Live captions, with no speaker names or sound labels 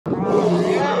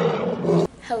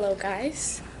Hello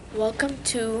guys, welcome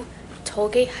to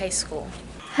Tollgate High School.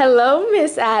 Hello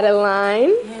Miss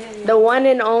Adeline, the one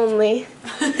and only.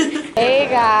 Hey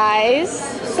guys,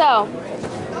 so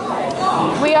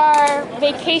we are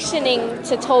vacationing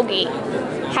to Tollgate.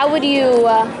 How would you,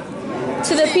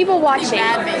 to the people watching,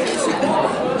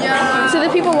 to the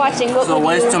people watching, what would you? It's a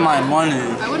waste of my money.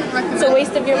 I wouldn't recommend. It's a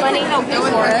waste of your money? I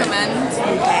wouldn't recommend.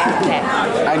 Okay.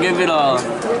 I give it a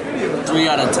 3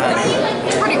 out of 10.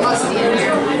 It's pretty musty in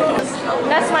here.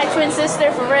 That's my twin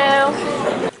sister for real.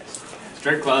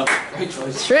 Strip club.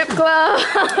 Strip club.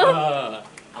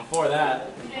 I'm for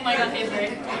that. Oh my god, hey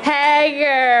Bray.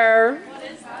 Hager.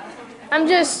 I'm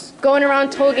just going around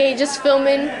Tollgate, just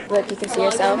filming. Look, you can see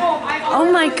yourself. Oh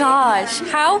my gosh,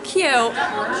 how cute.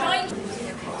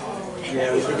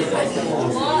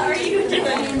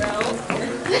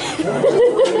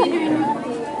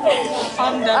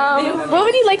 What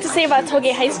would you like to say about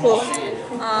Tollgate High School?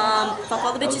 Fuck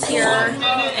all the bitches here,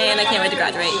 and I can't wait to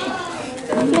graduate.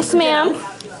 Yes, ma'am.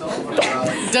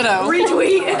 Ditto.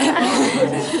 Retweet.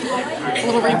 A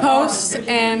little repost,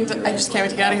 and I just can't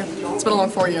wait to get out of here. It's been a long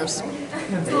 4 years.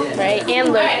 Right,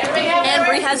 and look. And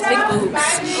Brie has big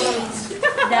boobs.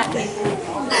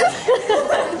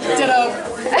 Ditto.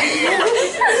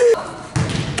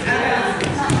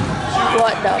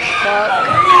 What the fuck?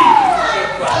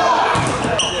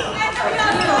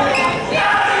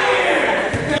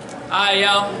 Alright,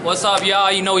 yo. What's up, y'all?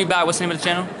 You know we back. What's the name of the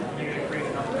channel?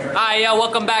 Alright, yo.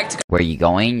 Welcome back to... Where you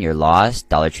going? You're lost.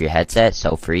 Dollar Tree headset,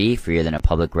 so free. Freer than a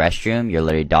public restroom. You're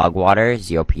literally dog water.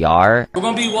 Zero PR. We're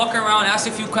gonna be walking around,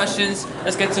 asking a few questions.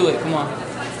 Let's get to it. Come on.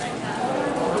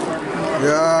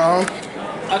 Yeah.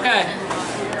 Okay.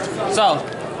 So,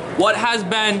 what has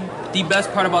been the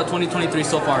best part about 2023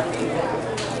 so far?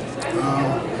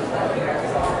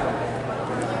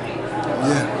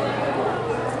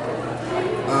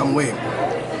 Wait.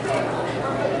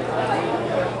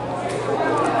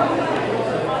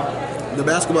 The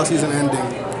basketball season ending.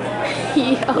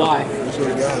 Yo. Why? That's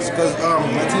what it does. Because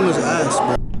my team was ass,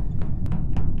 bro.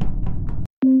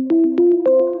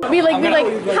 Be like,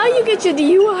 how you get your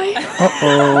DUI?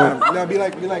 No, be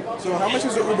like, so how much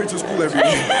is the Uber to school every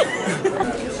day?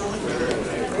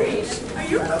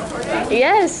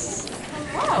 Yes.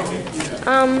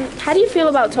 How do you feel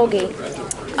about Tollgate?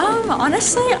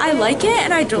 Honestly, I like it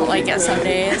and I don't like it some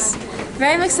days.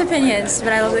 Very mixed opinions,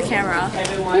 but I love the camera.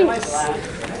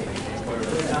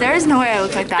 There is no way I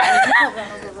look like that.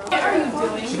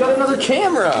 She got another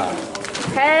camera.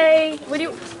 Hey,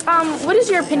 what is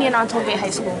your opinion on Tollgate High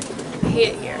School? I hate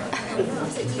it here.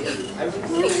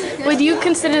 Would you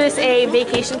consider this a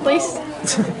vacation place?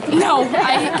 No,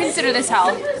 I consider this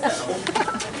hell.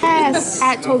 Yes.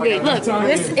 At Tollgate. Look,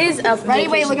 this is a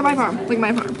Wait, look at my farm. Look at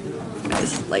my farm.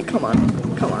 Guys, like, come on.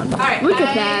 Look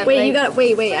at that. Wait, you got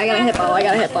wait, I got a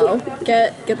hippo.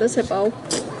 Get this hippo.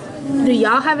 Do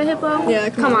y'all have a hippo? Yeah,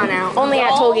 come on now. Only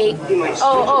at Tollgate.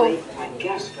 Oh.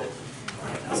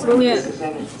 Yeah.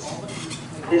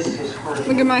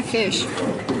 Look at my fish.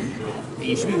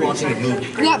 You should be watching a movie.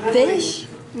 You got fish?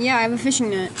 Yeah, I have a fishing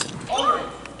net.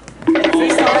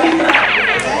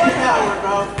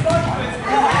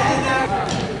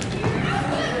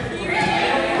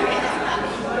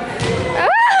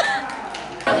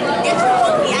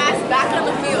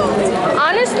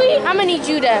 Honestly, I'm gonna need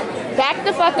you to back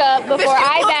the fuck up before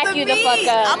I back you the fuck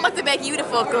up. I'm about to back you the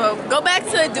fuck up. Go back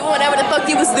to doing whatever the fuck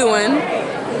you was doing.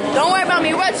 Don't worry about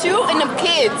me. What about you and them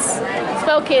kids?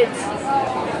 Spell kids.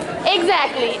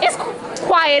 Exactly. It's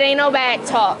quiet, ain't no back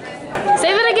talk.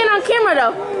 Say that again on camera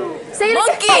though. Say it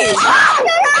again.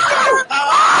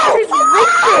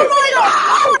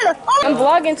 I'm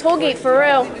vlogging Tollgate for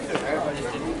real.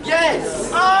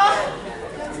 Yes!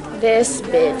 This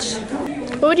bitch.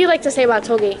 What would you like to say about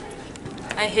Tollgate?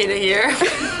 I hate it here.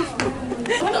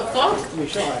 What the fuck?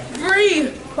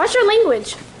 Breathe! What's your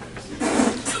language?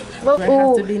 Well, I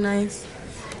have to be nice.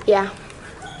 Yeah.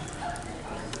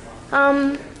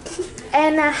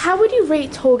 And how would you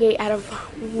rate Tollgate out of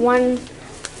 1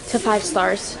 to 5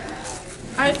 stars?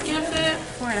 I'd give it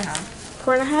 4.5.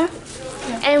 4.5?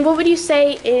 Yeah. And what would you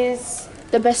say is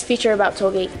the best feature about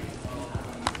Tollgate?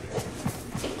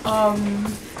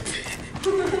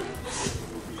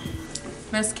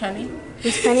 Miss Kenny?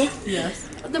 Miss Penny? Yes.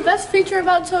 The best feature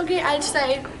about Tollgate, I'd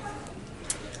say,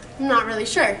 I'm not really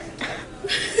sure.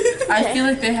 I feel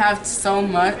like they have so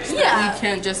much Yeah. that we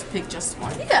can't just pick just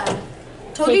one. Yeah.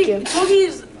 Thank you.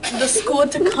 Tollgate's the school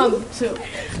to come to.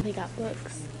 They got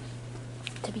books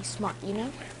to be smart, you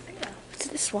know? What's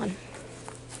this one?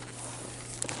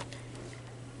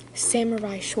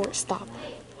 Samurai Shortstop.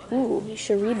 Ooh, you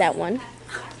should read that one.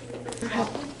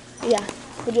 Yeah.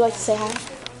 Would you like to say hi?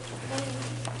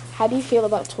 How do you feel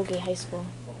about Tollgate High School?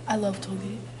 I love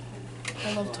Tollgate.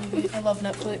 I love Tollgate. I love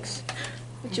Netflix.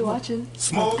 What you watching?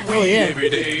 Smoke weed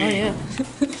every day. Oh yeah.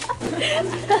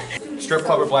 Strip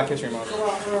club or Black History Month?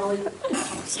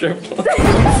 Yeah.